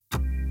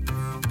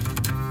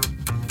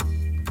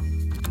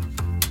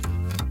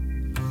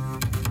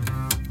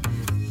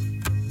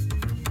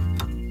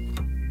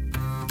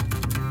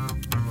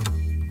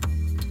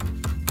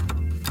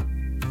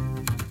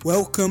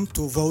Welcome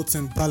to Votes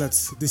and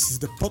Ballots. This is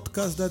the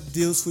podcast that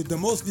deals with the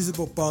most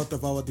visible part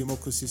of our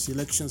democracy's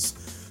elections.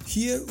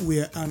 Here we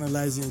are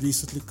analyzing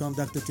recently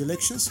conducted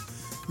elections,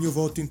 new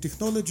voting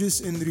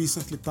technologies and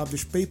recently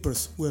published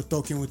papers. We are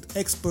talking with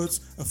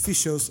experts,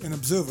 officials and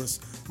observers.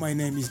 My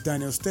name is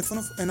Daniel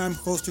Stefanov and I'm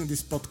hosting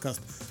this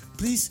podcast.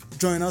 Please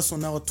join us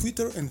on our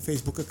Twitter and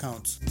Facebook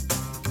accounts.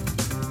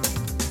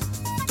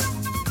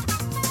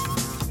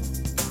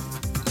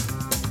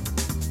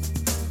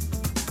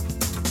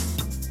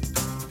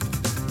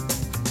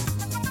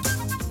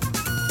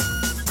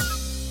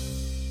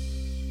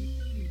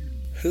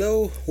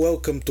 Hello,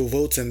 welcome to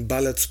Votes and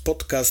Ballots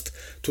Podcast.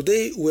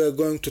 Today we are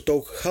going to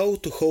talk how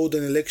to hold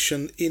an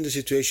election in the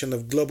situation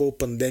of global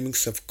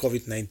pandemics of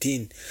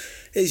Covid-19.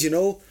 As you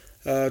know,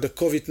 the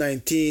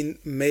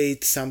Covid-19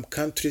 made some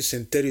countries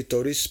and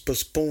territories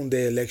postpone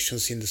their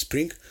elections in the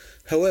spring.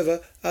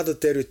 However, other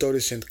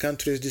territories and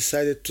countries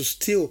decided to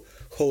still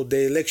hold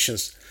their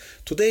elections.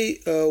 Today,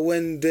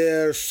 when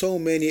there are so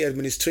many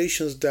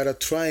administrations that are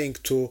trying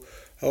to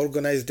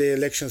organize their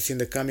elections in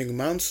the coming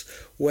months,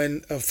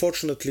 when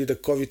unfortunately the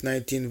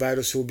COVID-19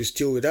 virus will be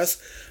still with us,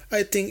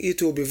 I think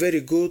it will be very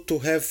good to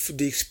have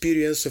the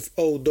experience of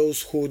all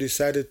those who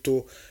decided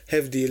to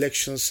have the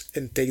elections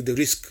and take the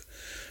risk.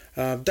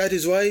 That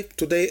is why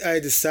today I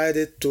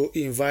decided to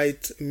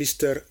invite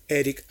Mr.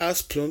 Erik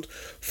Asplund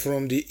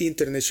from the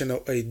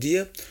International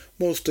IDEA.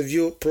 Most of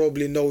you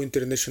probably know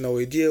International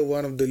IDEA,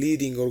 one of the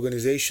leading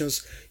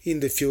organizations in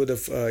the field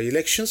of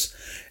elections.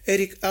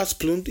 Erik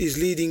Asplund is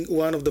leading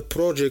one of the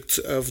projects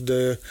of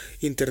the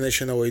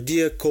International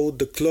IDEA called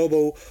the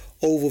Global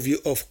Overview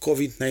of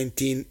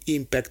COVID-19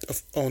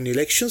 Impact on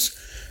Elections.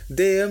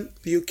 There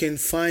you can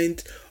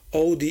find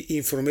all the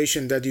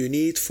information that you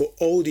need for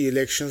all the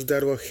elections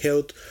that were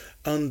held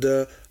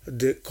under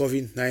the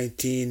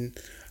COVID-19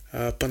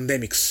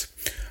 pandemics.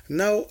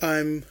 Now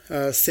I'm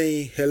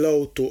saying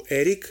hello to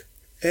Erik.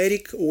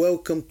 Erik,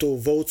 welcome to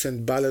Votes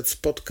and Ballots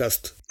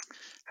Podcast.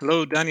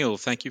 Hello, Daniel.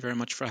 Thank you very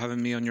much for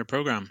having me on your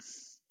program.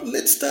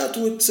 Let's start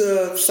with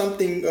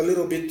something a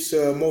little bit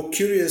more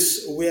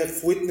curious. We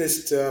have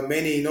witnessed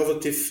many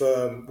innovative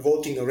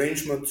voting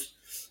arrangements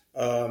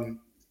in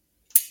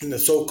the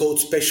so-called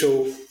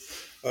special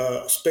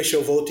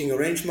voting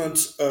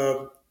arrangements,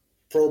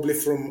 probably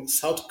from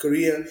South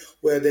Korea,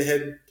 where they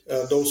had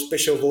those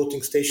special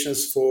voting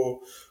stations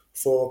for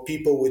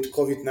people with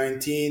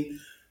COVID-19.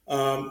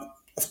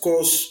 Of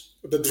course,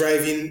 the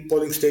drive-in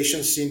polling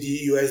stations in the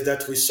US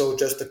that we saw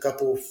just a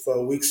couple of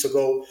weeks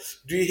ago.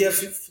 Do you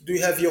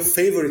have your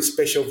favorite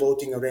special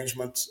voting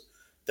arrangements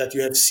that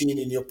you have seen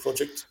in your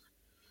project?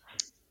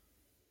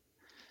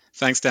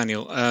 Thanks,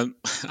 Daniel.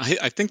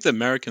 I think the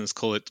Americans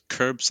call it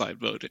curbside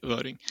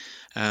voting.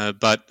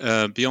 But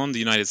beyond the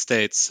United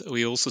States,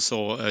 we also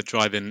saw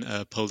drive-in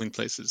polling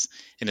places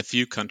in a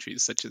few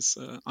countries, such as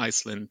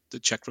Iceland, the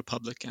Czech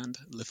Republic, and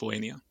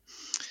Lithuania.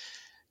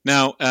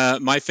 Now,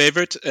 my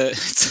favorite,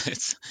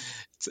 it's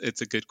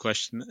a good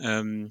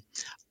question.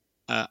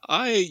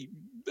 I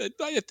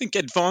think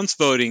advance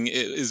voting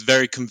is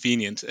very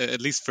convenient, at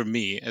least for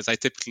me, as I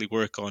typically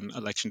work on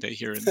election day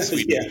here in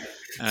Sweden.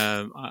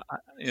 I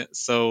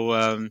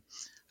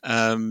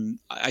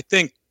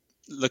think,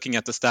 looking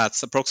at the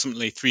stats,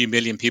 approximately 3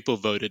 million people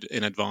voted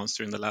in advance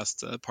during the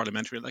last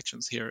parliamentary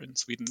elections here in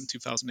Sweden in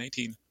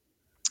 2018,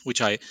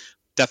 which I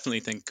definitely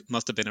think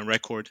must have been a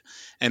record.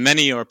 And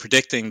many are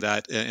predicting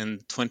that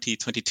in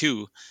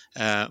 2022,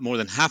 more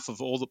than half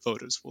of all the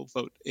voters will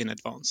vote in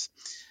advance.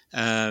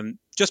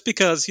 Just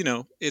because,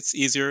 it's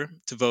easier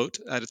to vote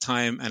at a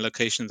time and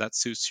location that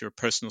suits your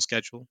personal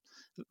schedule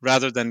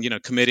rather than,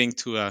 committing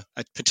to a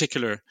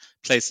particular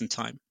place and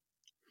time.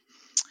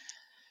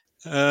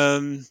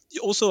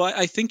 Also,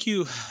 I think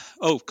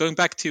going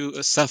back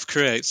to South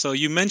Korea. So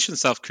you mentioned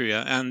South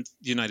Korea and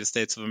the United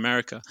States of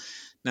America.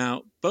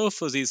 Now,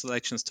 both of these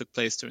elections took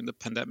place during the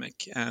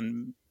pandemic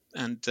and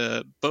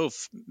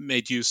both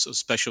made use of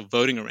special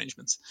voting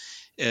arrangements.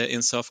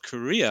 In South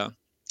Korea,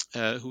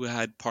 who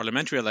had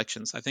parliamentary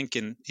elections, I think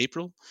in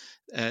April,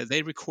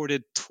 they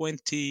recorded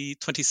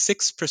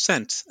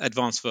 26%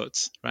 advance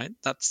votes, right?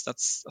 That's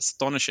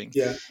astonishing.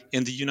 Yeah.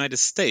 In the United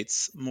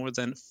States, more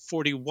than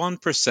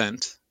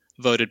 41%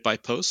 voted by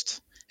post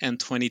and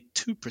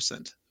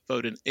 22%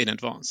 voted in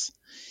advance.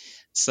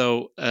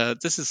 So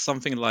this is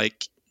something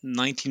like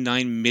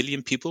 99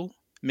 million people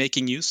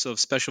making use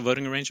of special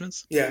voting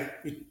arrangements. Yeah,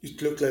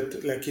 it looked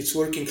like it's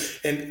working.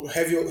 And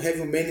have you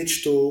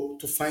managed to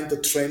find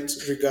the trend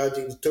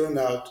regarding the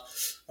turnout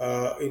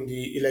in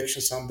the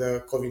elections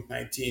under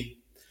COVID-19?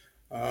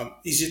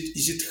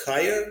 Is it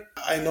higher?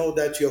 I know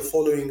that you're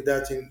following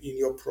that in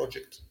your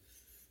project.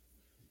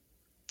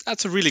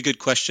 That's a really good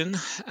question.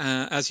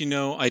 As you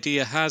know,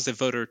 IDEA has a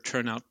voter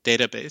turnout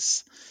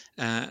database.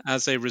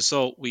 As a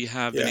result, we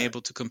have been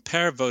able to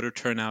compare voter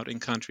turnout in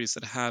countries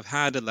that have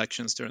had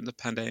elections during the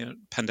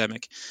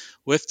pandemic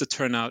with the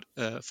turnout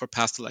for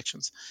past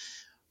elections.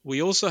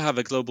 We also have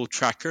a global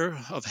tracker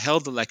of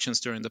held elections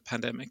during the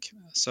pandemic.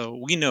 So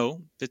we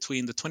know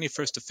between the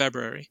 21st of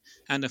February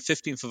and the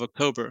 15th of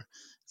October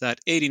that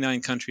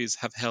 89 countries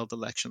have held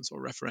elections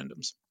or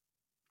referendums.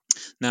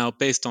 Now,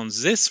 based on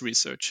this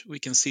research, we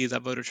can see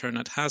that voter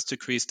turnout has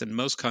decreased in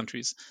most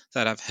countries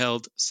that have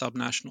held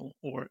subnational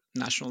or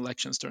national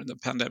elections during the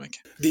pandemic.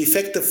 The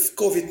effect of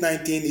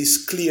COVID-19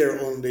 is clear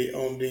on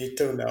the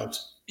turnout.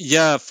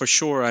 Yeah, for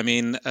sure. I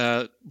mean,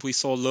 we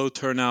saw low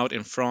turnout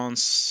in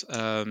France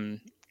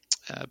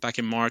back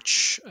in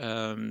March,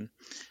 the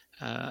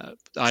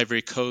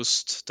Ivory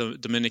Coast, the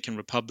Dominican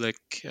Republic,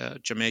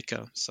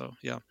 Jamaica. So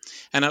yeah,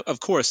 and of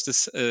course,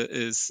 this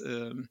is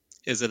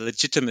a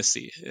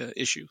legitimacy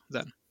issue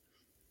then.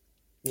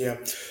 Yeah,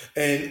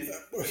 and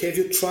have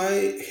you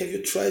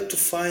tried to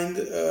find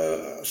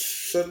a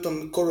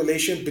certain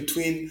correlation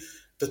between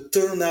the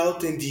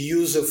turnout and the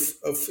use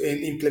of an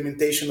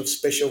implementation of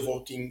special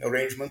voting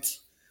arrangements?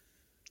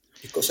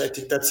 Because I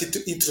think that's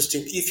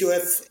interesting. If you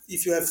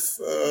have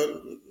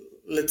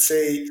let's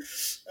say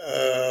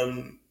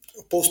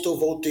postal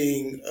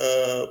voting,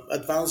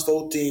 advanced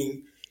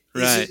voting,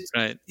 is Right, it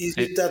right. is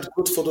it that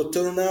good for the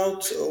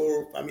turnout,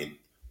 or I mean,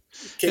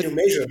 can you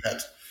measure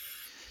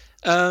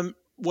that?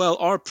 Well,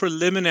 our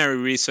preliminary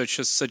research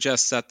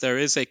suggests that there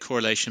is a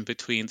correlation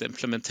between the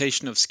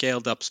implementation of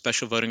scaled up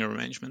special voting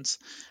arrangements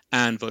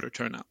and voter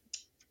turnout.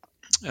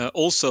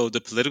 Also, the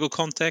political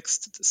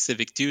context,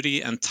 civic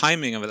duty, and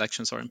timing of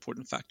elections are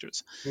important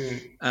factors.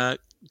 Hmm.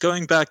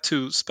 Going back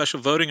to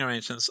special voting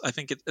arrangements, I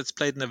think it's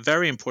played a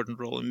very important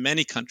role in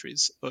many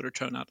countries' voter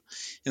turnout.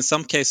 In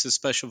some cases,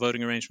 special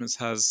voting arrangements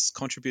has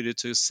contributed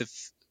to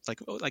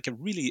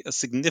a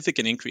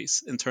significant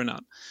increase in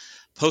turnout.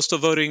 Postal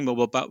voting,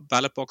 mobile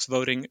ballot box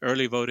voting,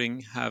 early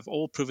voting have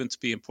all proven to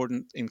be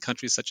important in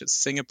countries such as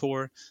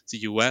Singapore, the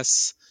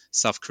US,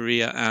 South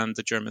Korea, and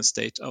the German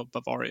state of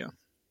Bavaria.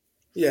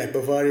 Yeah,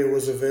 Bavaria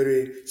was a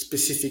very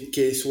specific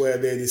case where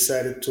they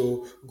decided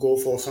to go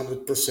for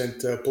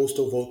 100%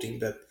 postal voting.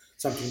 That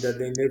something that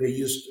they never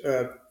used.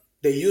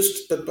 They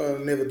used, but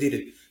never did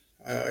it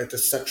at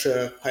such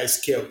a high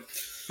scale.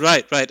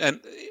 Right, right,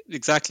 and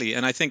exactly.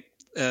 And I think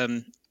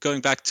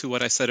going back to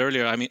what I said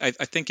earlier, I mean, I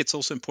think it's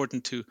also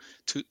important to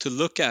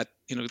look at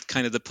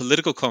kind of the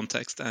political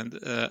context and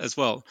as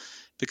well,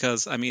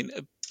 because I mean,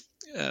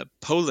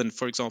 Poland,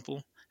 for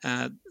example,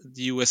 the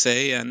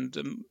USA, and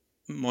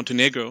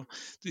Montenegro.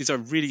 These are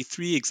really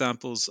three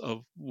examples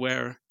of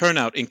where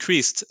turnout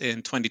increased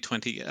in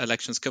 2020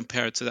 elections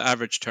compared to the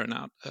average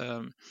turnout.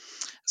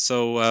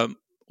 So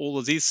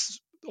all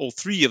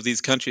three of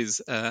these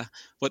countries,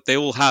 what they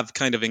all have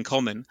kind of in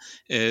common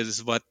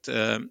is what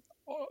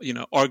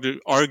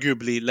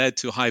arguably led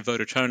to high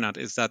voter turnout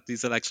is that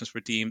these elections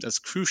were deemed as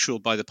crucial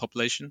by the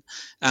population,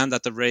 and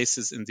that the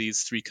races in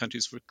these three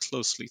countries were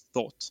closely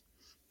thought.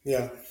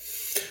 Yeah,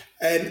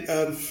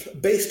 and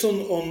based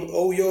on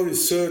all your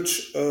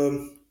research,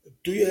 do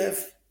you have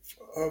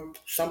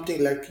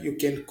something like you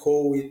can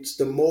call it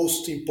the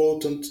most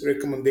important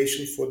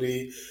recommendation for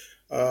the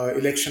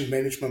election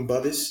management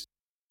bodies?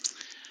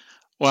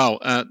 Wow,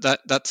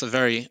 that's a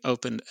very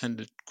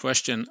open-ended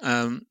question.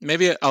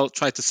 Maybe I'll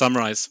try to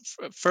summarize.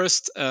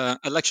 First,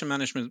 election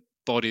management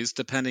bodies,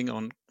 depending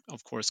on,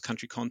 of course,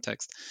 country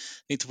context,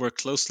 need to work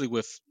closely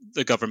with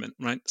the government,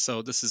 right?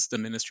 So this is the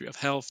Ministry of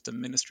Health, the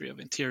Ministry of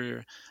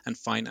Interior, and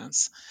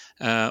Finance.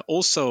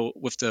 Also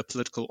with the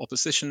political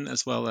opposition,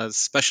 as well as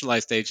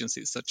specialized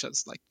agencies such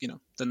as,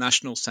 the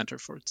National Center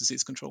for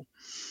Disease Control.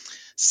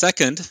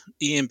 Second,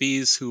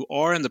 EMBs who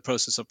are in the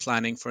process of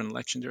planning for an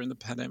election during the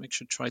pandemic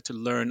should try to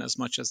learn as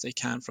much as they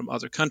can from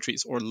other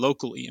countries or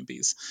local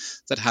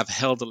EMBs that have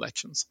held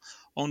elections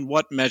on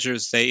what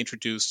measures they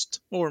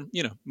introduced or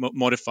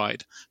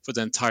modified for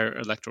the entire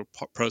electoral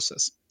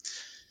process.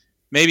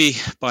 Maybe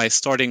by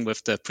starting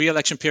with the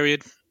pre-election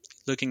period,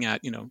 looking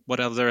at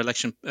what other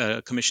election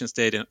commissions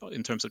did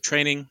in terms of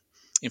training,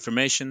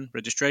 information,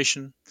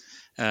 registration,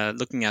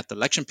 looking at the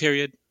election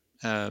period,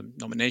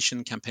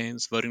 nomination,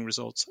 campaigns, voting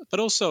results, but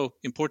also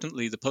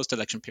importantly, the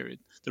post-election period,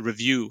 the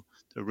review,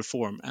 the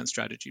reform and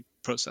strategy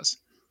process.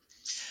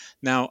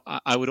 Now,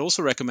 I would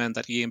also recommend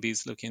that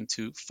EMBs look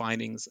into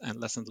findings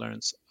and lessons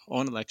learned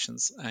on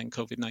elections and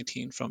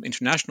COVID-19 from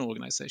international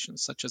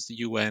organizations such as the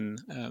UN,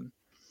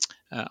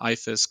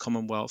 IFES,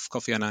 Commonwealth,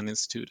 Kofi Annan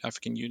Institute,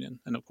 African Union,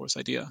 and of course,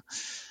 IDEA.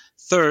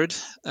 Third,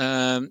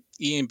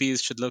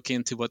 EMBs should look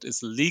into what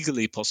is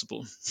legally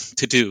possible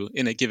to do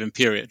in a given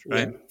period,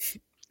 right? Yeah.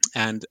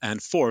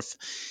 And fourth,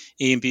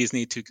 EMBs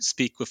need to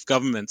speak with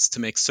governments to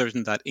make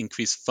certain that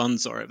increased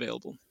funds are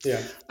available.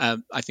 Yeah.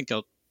 I think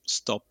I'll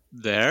stop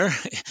there,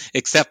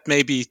 except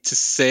maybe to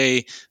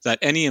say that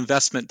any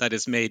investment that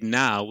is made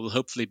now will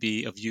hopefully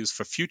be of use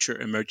for future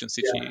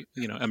emergency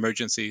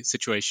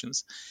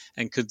situations,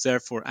 and could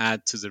therefore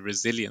add to the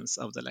resilience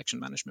of the election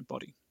management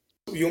body.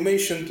 You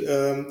mentioned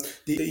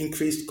the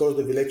increased cost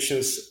of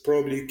elections.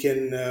 Probably you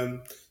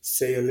can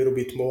say a little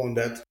bit more on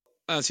that.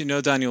 As you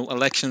know, Daniel,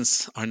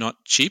 elections are not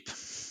cheap.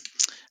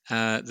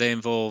 They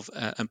involve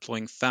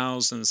employing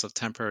thousands of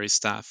temporary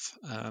staff,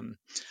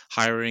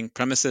 hiring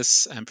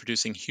premises, and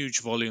producing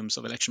huge volumes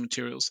of election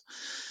materials.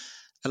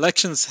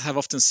 Elections have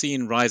often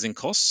seen rising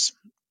costs,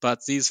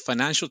 but these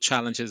financial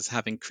challenges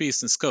have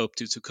increased in scope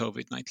due to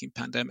COVID-19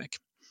 pandemic.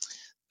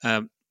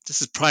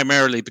 This is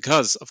primarily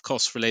because of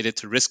costs related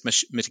to risk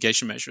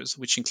mitigation measures,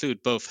 which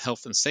include both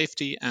health and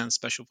safety and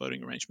special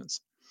voting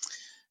arrangements.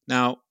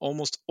 Now,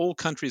 almost all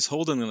countries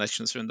holding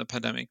elections during the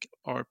pandemic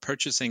are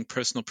purchasing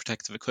personal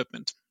protective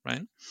equipment,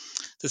 right?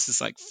 This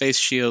is like face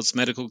shields,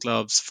 medical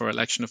gloves for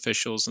election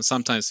officials, and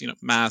sometimes,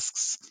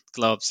 masks,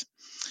 gloves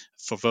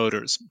for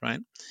voters,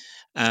 right?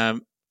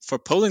 For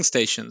polling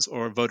stations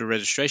or voter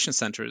registration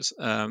centers,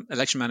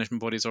 election management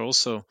bodies are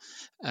also,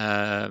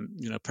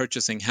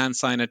 purchasing hand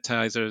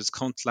sanitizers,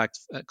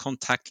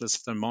 contactless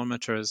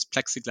thermometers,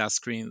 plexiglass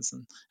screens,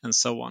 and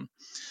so on.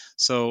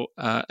 So,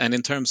 and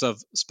in terms of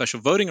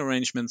special voting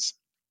arrangements,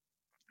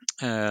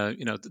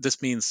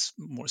 this means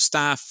more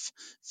staff,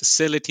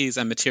 facilities,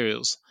 and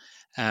materials.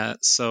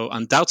 So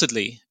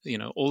undoubtedly,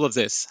 all of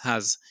this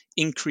has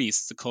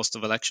increased the cost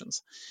of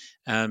elections.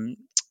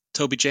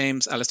 Toby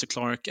James, Alistair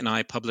Clark, and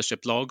I published a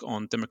blog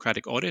on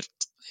Democratic Audit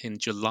in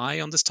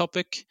July on this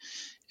topic.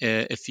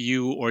 If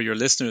you or your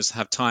listeners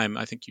have time,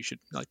 I think you should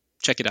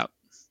check it out.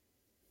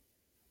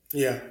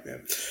 Yeah.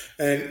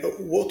 And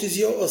what is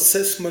your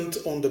assessment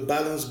on the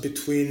balance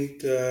between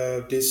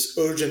this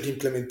urgent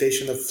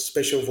implementation of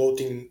special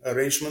voting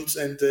arrangements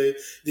and the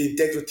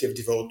integrity of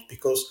the vote?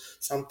 Because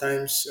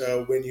sometimes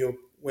when you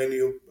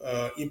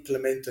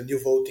implement a new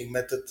voting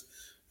method,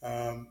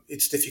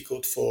 it's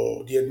difficult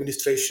for the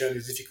administration,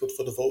 it's difficult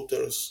for the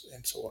voters,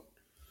 and so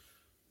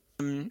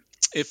on.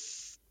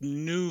 If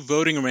new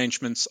voting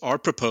arrangements are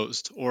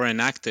proposed or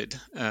enacted,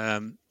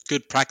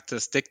 good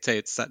practice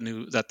dictates that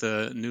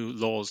the new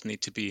laws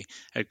need to be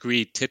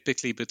agreed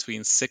typically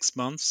between 6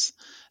 months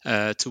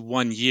to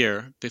 1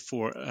 year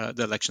before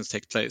the elections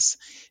take place,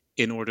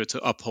 in order to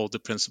uphold the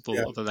principle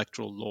of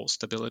electoral law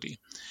stability.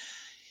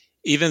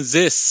 Even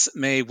this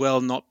may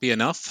well not be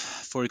enough.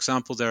 For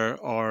example, there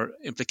are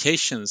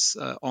implications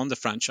on the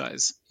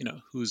franchise,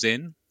 who's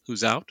in,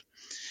 who's out.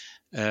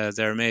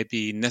 There may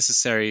be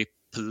necessary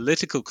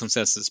political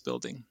consensus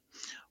building,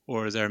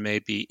 or there may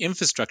be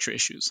infrastructure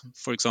issues.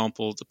 For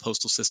example, the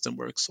postal system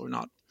works or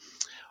not,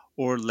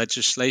 or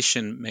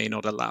legislation may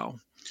not allow,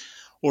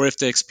 or if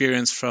the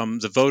experience from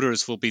the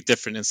voters will be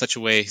different in such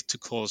a way to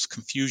cause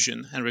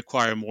confusion and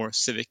require more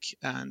civic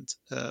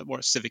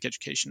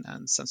education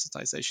and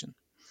sensitization.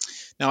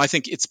 Now, I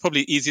think it's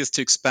probably easiest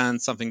to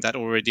expand something that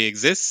already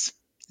exists.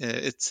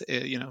 It's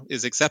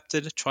is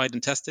accepted, tried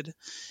and tested,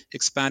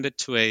 expanded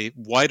to a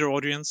wider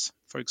audience.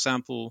 For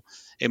example,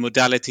 a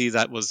modality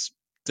that was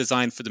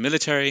designed for the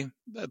military,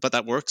 but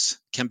that works,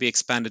 can be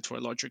expanded to a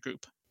larger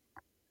group.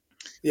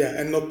 Yeah,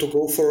 and not to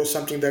go for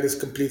something that is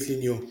completely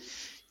new.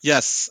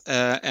 Yes,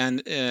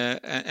 and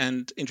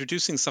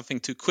introducing something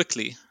too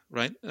quickly,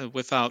 right,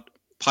 without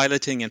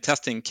piloting and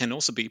testing can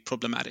also be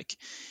problematic.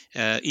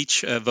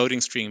 Each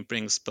voting stream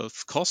brings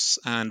both costs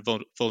and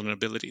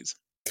vulnerabilities.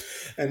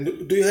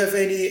 And do you have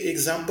any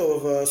example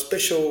of a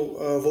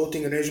special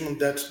voting arrangement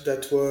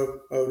that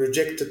were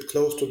rejected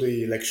close to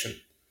the election?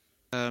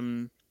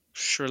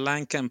 Sri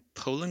Lanka and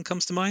Poland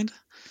comes to mind.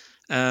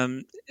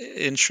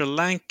 In Sri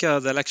Lanka,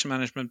 the election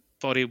management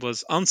body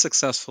was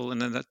unsuccessful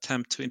in an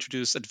attempt to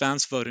introduce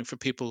advanced voting for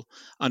people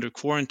under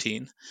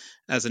quarantine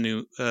as a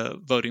new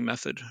voting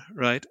method,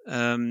 right?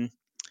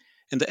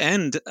 In the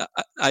end,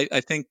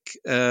 I think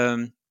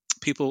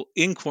people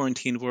in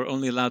quarantine were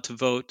only allowed to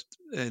vote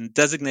in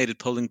designated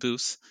polling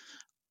booths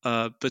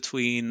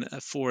between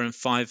 4 and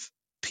 5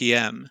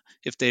 p.m.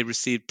 if they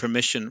received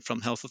permission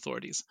from health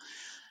authorities.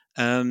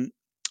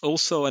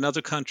 Also,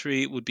 another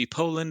country would be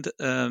Poland.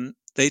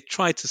 They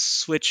tried to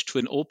switch to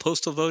an all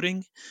postal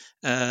voting,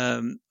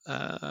 but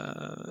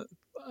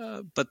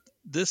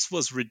this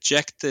was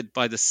rejected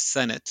by the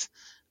Senate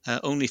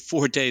only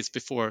 4 days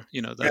before the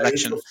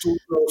election. It was too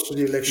close to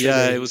the election.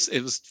 Yeah, it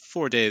was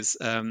 4 days,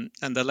 and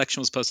the election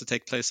was supposed to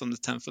take place on the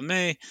 10th of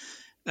May.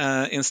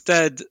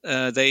 Instead,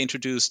 they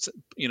introduced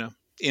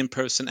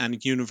in-person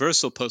and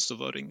universal postal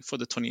voting for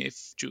the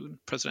 28th June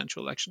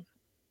presidential election.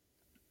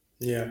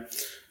 Yeah,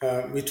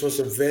 it was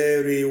a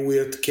very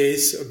weird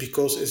case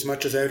because, as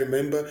much as I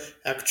remember,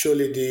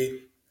 actually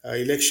the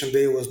election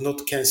day was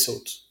not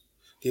cancelled.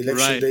 The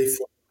election day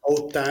for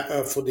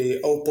the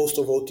all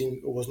postal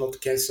voting was not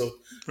cancelled.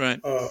 Right.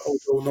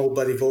 Although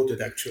nobody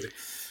voted actually.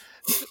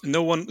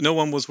 No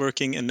one was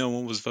working and no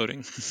one was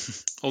voting.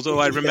 Although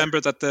I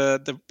remember that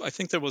I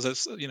think there was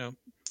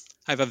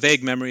I have a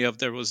vague memory of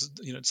there was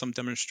some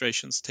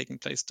demonstrations taking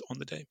place on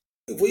the day.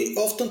 We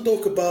often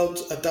talk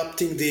about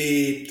adapting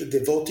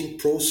the voting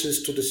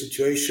process to the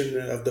situation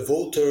of the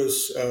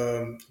voters.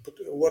 But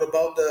what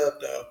about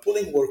the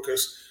polling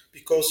workers?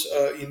 Because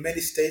in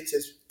many states,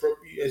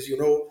 as you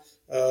know,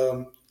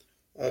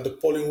 the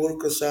polling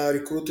workers are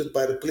recruited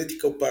by the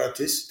political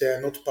parties. They are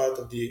not part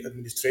of the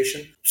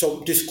administration.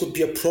 So this could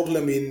be a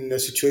problem in a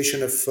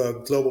situation of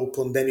global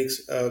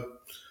pandemics.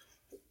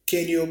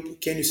 Can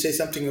you say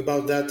something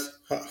about that?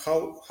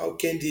 How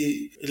can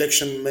the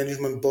election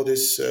management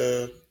bodies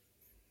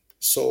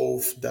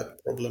solve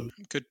that problem?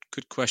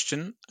 Good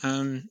question.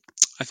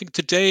 I think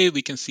today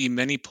we can see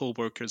many poll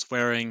workers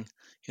wearing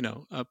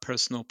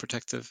personal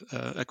protective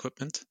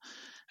equipment.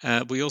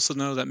 We also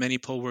know that many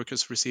poll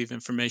workers receive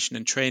information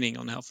and training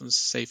on health and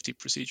safety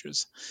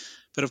procedures.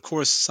 But of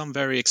course, some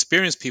very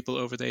experienced people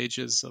over the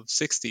ages of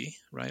 60,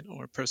 right,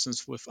 or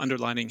persons with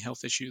underlying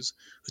health issues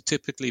who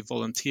typically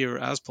volunteer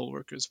as poll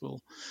workers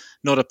will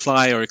not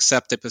apply or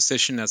accept a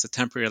position as a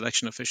temporary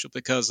election official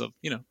because of,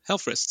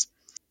 health risks.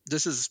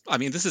 This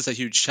is a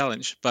huge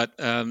challenge, but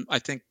I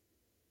think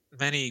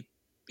many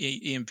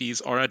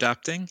EMBs are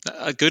adapting.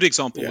 A good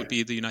example would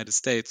be the United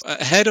States.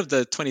 Ahead of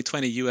the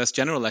 2020 US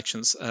general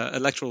elections,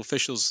 electoral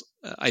officials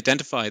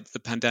identified the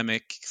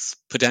pandemic's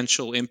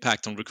potential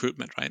impact on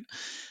recruitment, right?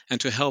 And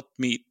to help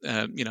meet,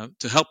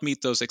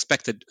 those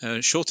expected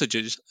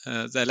shortages,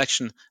 the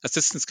Election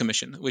Assistance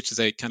Commission, which is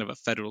a kind of a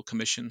federal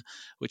commission,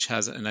 which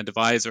has an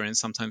advisor and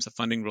sometimes a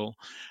funding role,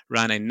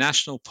 ran a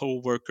national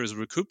poll workers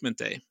recruitment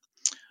day.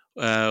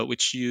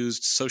 Which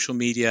used social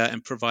media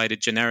and provided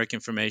generic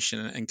information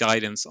and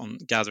guidance on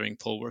gathering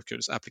poll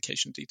workers'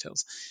 application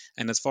details.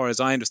 And as far as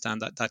I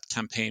understand, that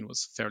campaign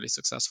was fairly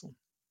successful.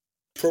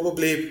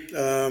 Probably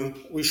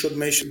we should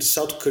mention the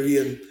South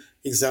Korean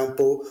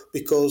example,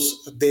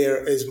 because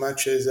there, as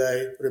much as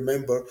I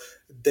remember,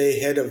 they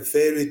had a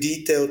very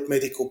detailed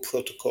medical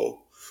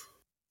protocol.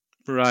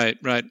 Right.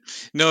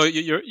 No,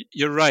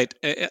 you're right.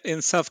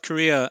 In South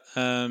Korea,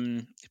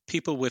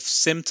 people with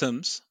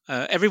symptoms,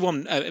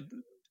 everyone.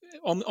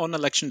 On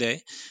election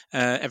day,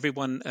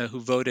 everyone who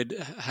voted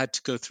had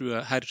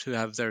to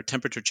have their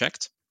temperature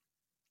checked,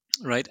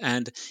 right?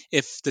 And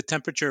if the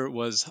temperature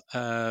was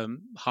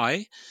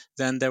high,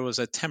 then there was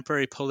a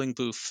temporary polling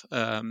booth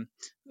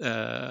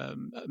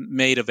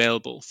made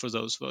available for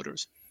those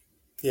voters.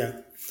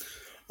 Yeah.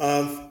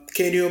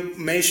 Can you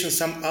mention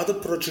some other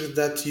projects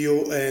that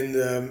you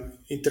and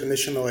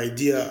International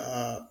IDEA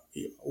are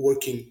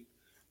working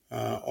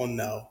on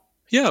now?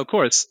 Yeah, of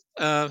course.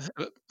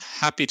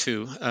 Happy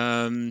to.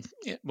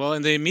 Well,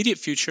 in the immediate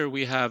future,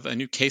 we have a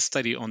new case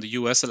study on the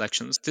US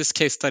elections. This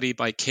case study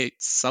by Kate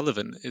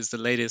Sullivan is the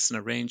latest in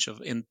a range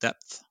of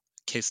in-depth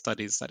case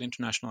studies that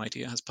International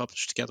IDEA has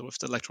published together with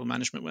the Electoral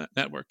Management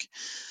Network.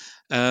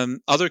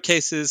 Other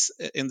cases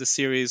in the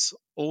series,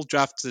 all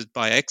drafted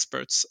by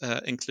experts,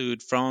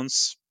 include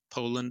France,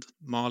 Poland,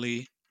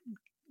 Mali.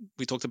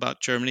 We talked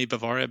about Germany,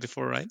 Bavaria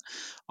before, right?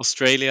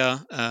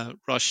 Australia,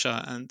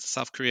 Russia, and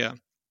South Korea.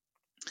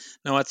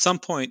 Now, at some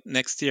point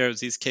next year,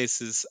 these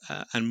cases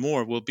and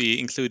more will be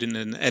included in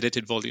an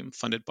edited volume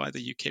funded by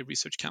the UK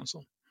Research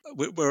Council.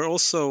 We're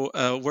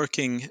also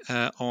working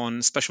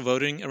on special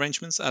voting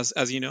arrangements,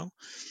 as you know,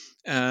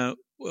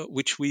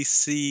 which we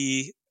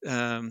see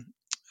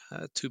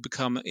to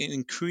become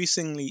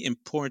increasingly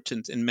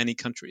important in many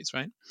countries,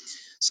 right?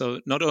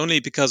 So not only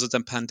because of the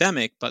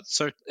pandemic, but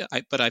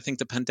I think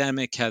the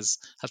pandemic has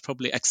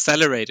probably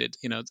accelerated,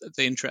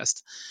 the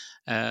interest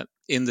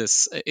in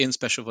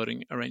special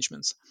voting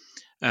arrangements.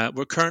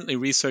 We're currently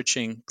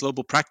researching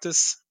global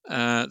practice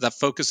that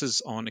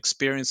focuses on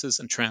experiences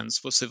and trends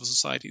for civil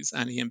societies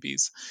and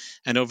EMBs.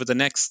 And over the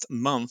next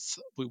month,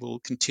 we will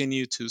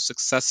continue to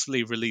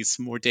successfully release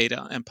more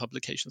data and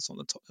publications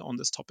on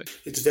this topic.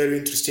 It's very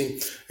interesting.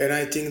 And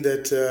I think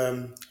that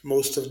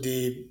most of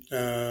the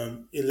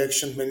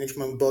election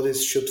management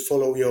bodies should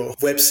follow your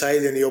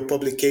website and your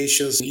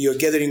publications. You're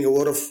gathering a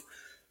lot of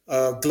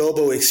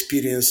global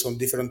experience on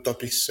different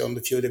topics on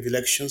the field of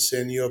elections,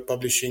 and you're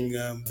publishing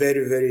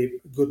very,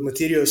 very good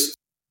materials.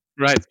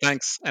 Right,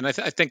 thanks. And I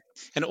think,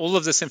 and all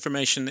of this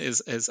information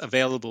is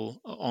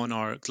available on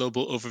our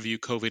Global Overview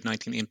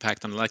COVID-19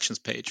 Impact on Elections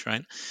page,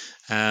 right?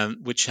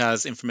 Which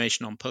has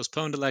information on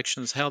postponed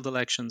elections, held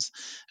elections.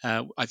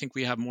 I think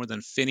we have more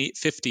than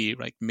 50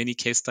 mini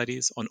case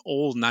studies on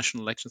all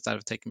national elections that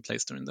have taken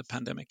place during the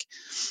pandemic.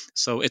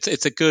 So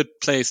it's a good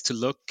place to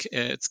look.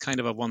 It's kind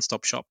of a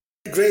one-stop shop.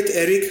 Great,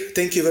 Erik.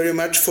 Thank you very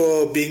much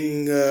for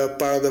being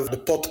part of the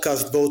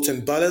podcast Votes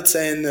and Ballots.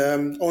 And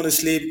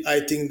honestly, I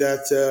think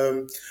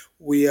that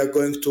we are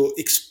going to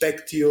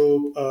expect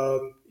you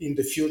in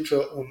the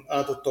future on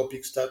other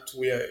topics that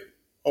we are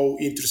all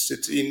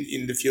interested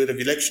in the field of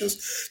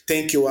elections.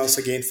 Thank you once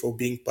again for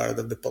being part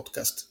of the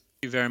podcast.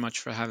 Thank you very much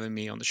for having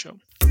me on the show.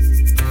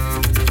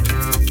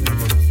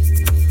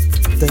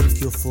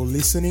 Thank you for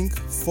listening.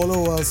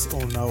 Follow us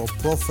on our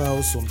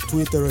profiles on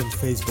Twitter and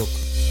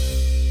Facebook.